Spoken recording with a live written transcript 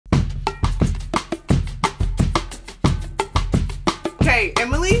Hey,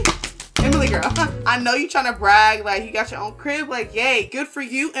 Emily? Emily girl, I know you trying to brag like you got your own crib, like yay, good for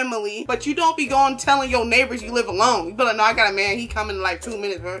you, Emily. But you don't be going telling your neighbors you live alone. You be like, no, I got a man, he coming in like 2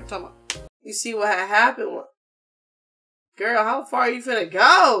 minutes, bro. You see what had happened? Girl, how far are you finna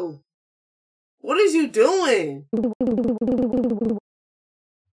go? What is you doing?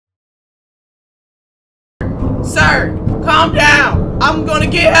 Sir, calm down. I'm gonna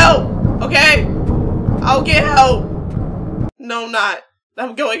get help, okay? I'll get help. No, I'm not.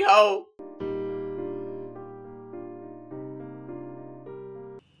 I'm going home.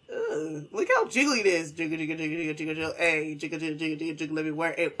 Look how jiggly it is. Jiggle, jiggle, jiggle, jiggle, jiggle, jiggle. Hey, jiggle, jiggle, jiggle, jiggle, jiggle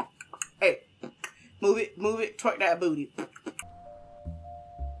everywhere. Hey, hey. Move it, twerk that booty.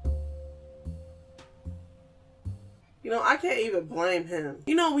 You know, I can't even blame him.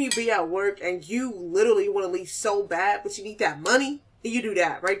 You know when you be at work and you literally want to leave so bad, but you need that money? And you do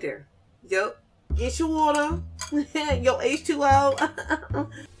that right there. Yup. Get your water. Your H2O.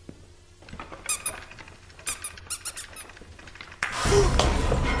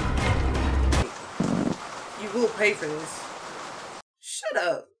 You will pay for this. Shut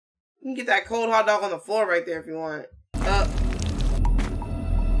up. You can get that cold hot dog on the floor right there if you want.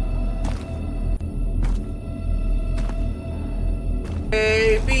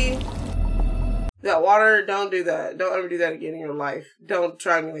 Baby. That water, don't do that. Don't ever do that again in your life. Don't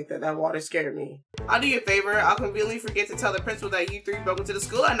try me like that. That water scared me. I'll do you a favor. I'll conveniently forget to tell the principal that you three broke into the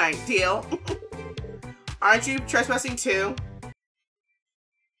school at night. Deal. Aren't you trespassing too?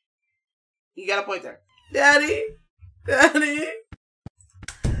 You got a point there. Daddy. Daddy.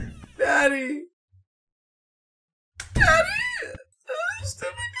 Daddy. Daddy.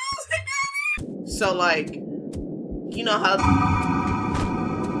 Stupid girls. So like, you know how...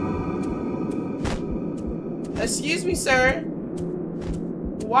 Excuse me, sir.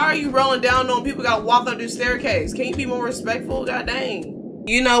 Why are you rolling down knowing people gotta walk up the staircase? Can you be more respectful? God dang.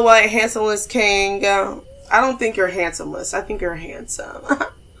 You know what, handsomeless king? I don't think you're handsomeless. I think you're handsome.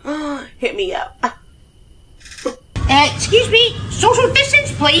 Hit me up. Excuse me, social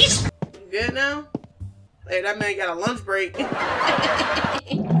distance, please. You good now? Hey, that man got a lunch break.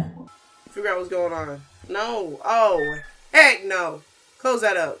 Figure out what's going on. No. Oh, heck no. Close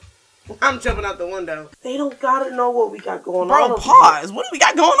that up. I'm jumping out the window. They don't gotta know what we got going on. Bro, pause. What do we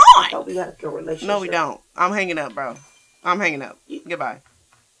got going on? Oh, we got a good relationship. No, we don't. I'm hanging up, bro. I'm hanging up. Goodbye.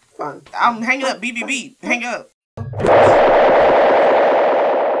 Fine. I'm hanging up. BBB. Hang up.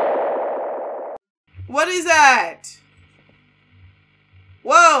 What is that?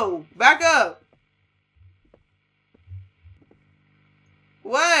 Whoa. Back up.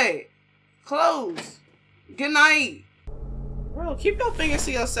 Wait. Close. Good night. Bro, keep your fingers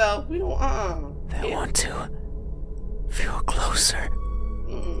to yourself. We don't, They want to feel closer,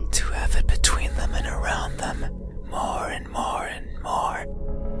 to have it between them and around them, more and more and more.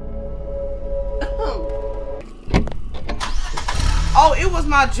 Oh, it was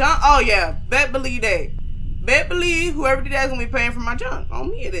my junk. Oh yeah, bet believe that. Bet believe whoever did that is gonna be paying for my junk. On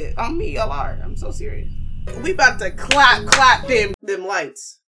me it is. On me, y'all are. I'm so serious. We about to clap them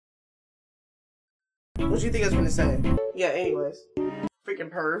lights. What you think I was gonna say? Yeah, anyways. Freaking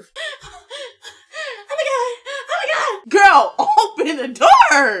perv. Oh my god! Oh my god! Girl, open the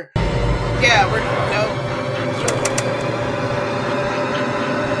door! Yeah, we're nope.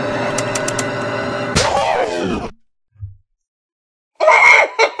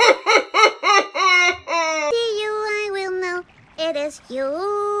 You, I will know it is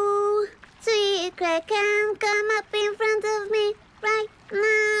you. Secret can come up in front of me right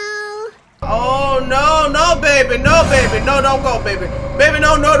now. Oh no, no baby, no baby, no don't go baby. Baby,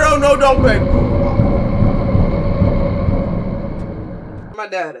 no, don't baby. My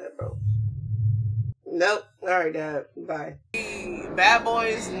dad at, bro. Nope. Alright, dad. Bye. Bad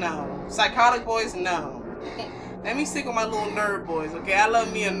boys, no. Psychotic boys, no. Let me stick with my little nerd boys, okay? I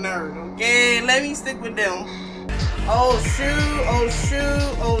love me a nerd, okay? Let me stick with them. Oh shoot, oh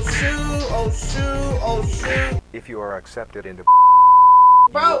shoot, oh shoot, oh shoot, oh shoot. If you are accepted into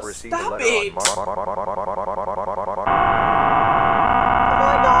Bro, stop it! Oh my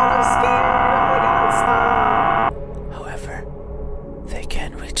god, I'm scared! Oh my god, stop! However, they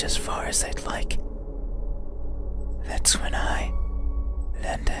can reach as far as they'd like. That's when I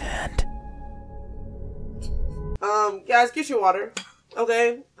lend a hand. Guys, get your water.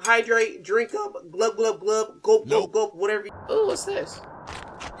 Okay? Hydrate, drink up, glub, glub, glub, gulp, gulp, gulp, whatever. Ooh, what's this?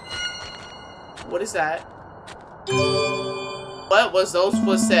 What is that? What was those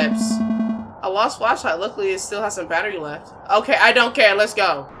footsteps? I lost flashlight. Luckily, it still has some battery left. Okay, I don't care. Let's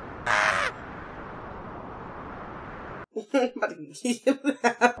go. Bro,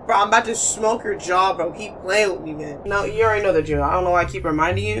 I'm about to smoke your jaw, bro. Keep playing with me, man. No, you already know the drill. I don't know why I keep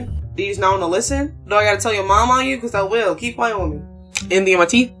reminding you. Do you just not want to listen? Do I gotta tell your mom on you? Because I will. Keep playing with me. Anything in my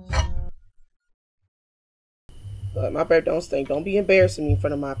teeth? But my breath don't stink. Don't be embarrassing me in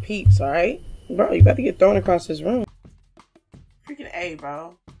front of my peeps, alright? Bro, you about to get thrown across this room. Freaking A,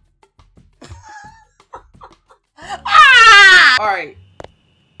 bro. Ah! Alright.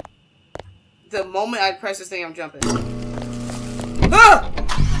 The moment I press this thing, I'm jumping. Ah!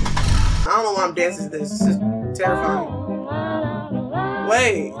 I don't know why I'm dancing to this. This is terrifying.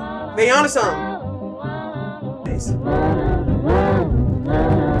 Wait. They onto something.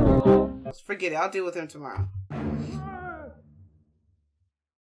 Forget it. I'll deal with him tomorrow.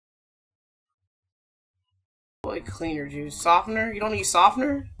 Boy, cleaner juice. Softener? You don't need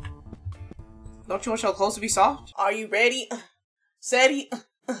softener? Don't you want your clothes to be soft? Are you ready? Steady.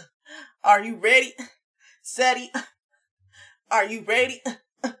 Are you ready? Steady. Are you ready?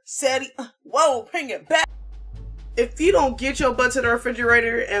 Steady. Whoa, bring it back. If you don't get your butt to the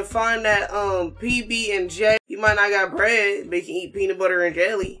refrigerator and find that PB and J, you might not got bread, but you can eat peanut butter and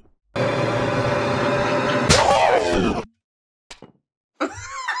jelly.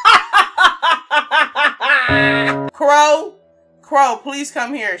 Crow, please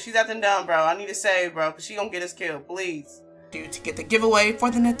come here. She's acting dumb, bro. I need to save, bro, because she gonna get us killed. Please. Dude, to get the giveaway for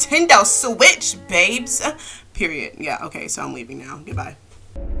the Nintendo Switch, babes. Period. Yeah, okay, so I'm leaving now. Goodbye.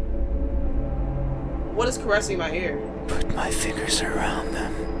 What is caressing my ear? Put my fingers around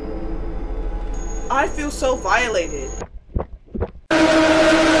them. I feel so violated.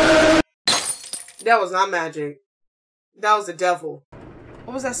 That was not magic. That was the devil.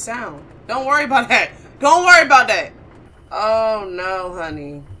 What was that sound? Don't worry about that. Don't worry about that. Oh no,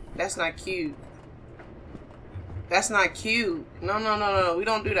 honey. That's not cute. That's not cute. No, no, no, no. We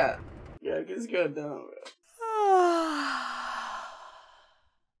don't do that. Yeah, get this girl down.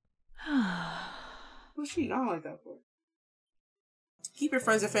 What's she not like that for? Keep your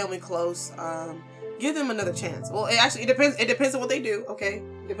friends and family close. Give them another chance. Well, it depends. It depends on what they do. Okay,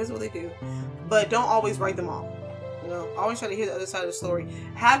 it depends on what they do. But don't always write them off. You know, always try to hear the other side of the story.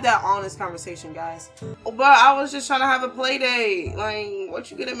 Have that honest conversation, guys. But I was just trying to have a play date. Like, what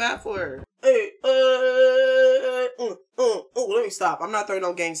you getting mad for? Hey, let me stop. I'm not throwing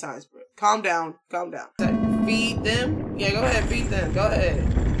no gang signs, bro. Calm down. Calm down. Feed them? Yeah, go ahead. Feed them. Go ahead.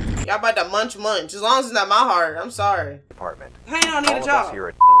 Y'all about to munch. As long as it's not my heart. I'm sorry. Department. Hey, I need a job. All of us here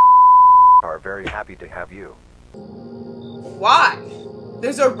at are very happy to have you. Why?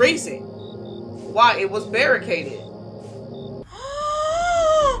 There's a reason. Why? It was barricaded.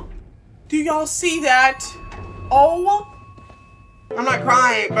 Do y'all see that? Oh. I'm not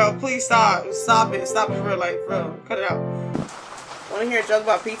crying, bro. Please stop. Stop it. Stop it for real life, bro. Cut it out. Want to hear a joke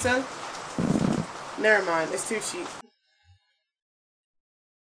about pizza? Never mind. It's too cheap.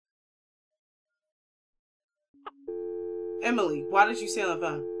 Emily, why did you say on the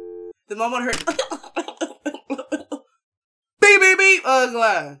phone? The moment I heard beep, beep, beep,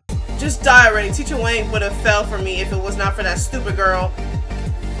 ugly. Just die already. Teacher Wayne would have fell for me if it was not for that stupid girl.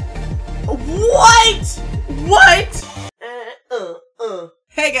 What? What?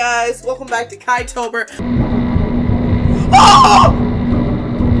 Hey guys, welcome back to KaiTober. Oh!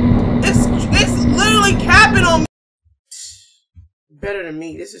 It's literally capping on me. Better than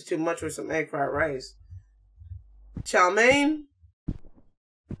me. This is too much with some egg fried rice. Chow mein?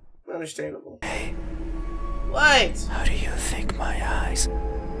 Understandable. Hey. What? How do you think my eyes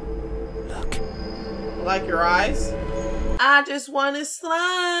look? Like your eyes? I just want to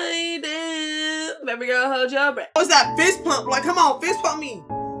slide in. Baby girl, hold your breath. What was that fist pump? Like, come on, fist pump me.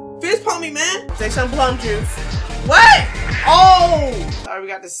 Fist pump me, man. Take some plum juice. What? Oh! Sorry, we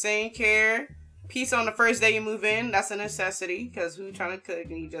got the same care. Pizza on the first day you move in. That's a necessity, because who trying to cook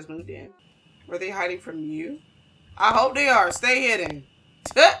and you just moved in? Were they hiding from you? I hope they are. Stay hidden.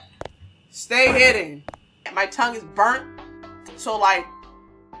 Stay hidden. My tongue is burnt. So, like,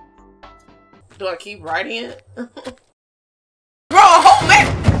 do I keep writing it? Bro, a whole man.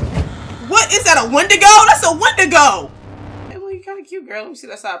 What is that? A Wendigo? That's a Wendigo. Hey, well, you kind of cute, girl. Let me see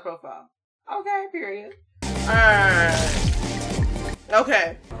that side profile. Okay, period. Alright.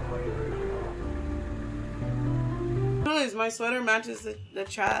 Okay. My sweater matches the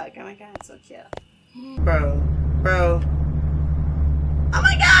truck. Oh my god, it's so cute. Bro. Oh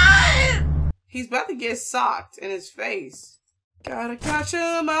my god! He's about to get socked in his face. Gotta catch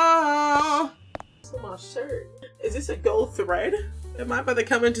 'em all. What's on my shirt? Is this a gold thread? Am I about to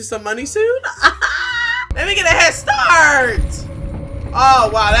come into some money soon? Let me get a head start!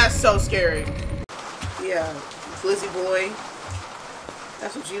 Oh wow, that's so scary. Yeah, Glizzy boy.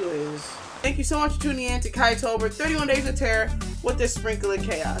 That's what you is. Thank you so much for tuning in to KaiTober 31 Days of Terror with the sprinkle of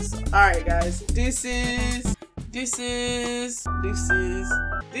chaos. Alright guys, deuces. Deuces. Deuces.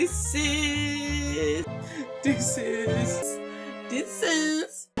 Deuces. Deuces.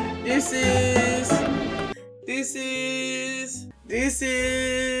 Deuces. Deuces. Deuces.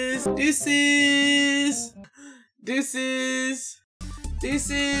 Deuces. Deuces. Deuces.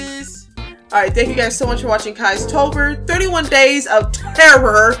 Deuces. Alright, thank you guys so much for watching KaiTober 31 Days of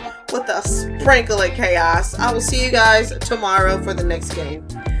Terror with a sprinkle of chaos. I will see you guys tomorrow for the next game.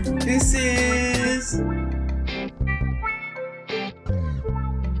 Deuces.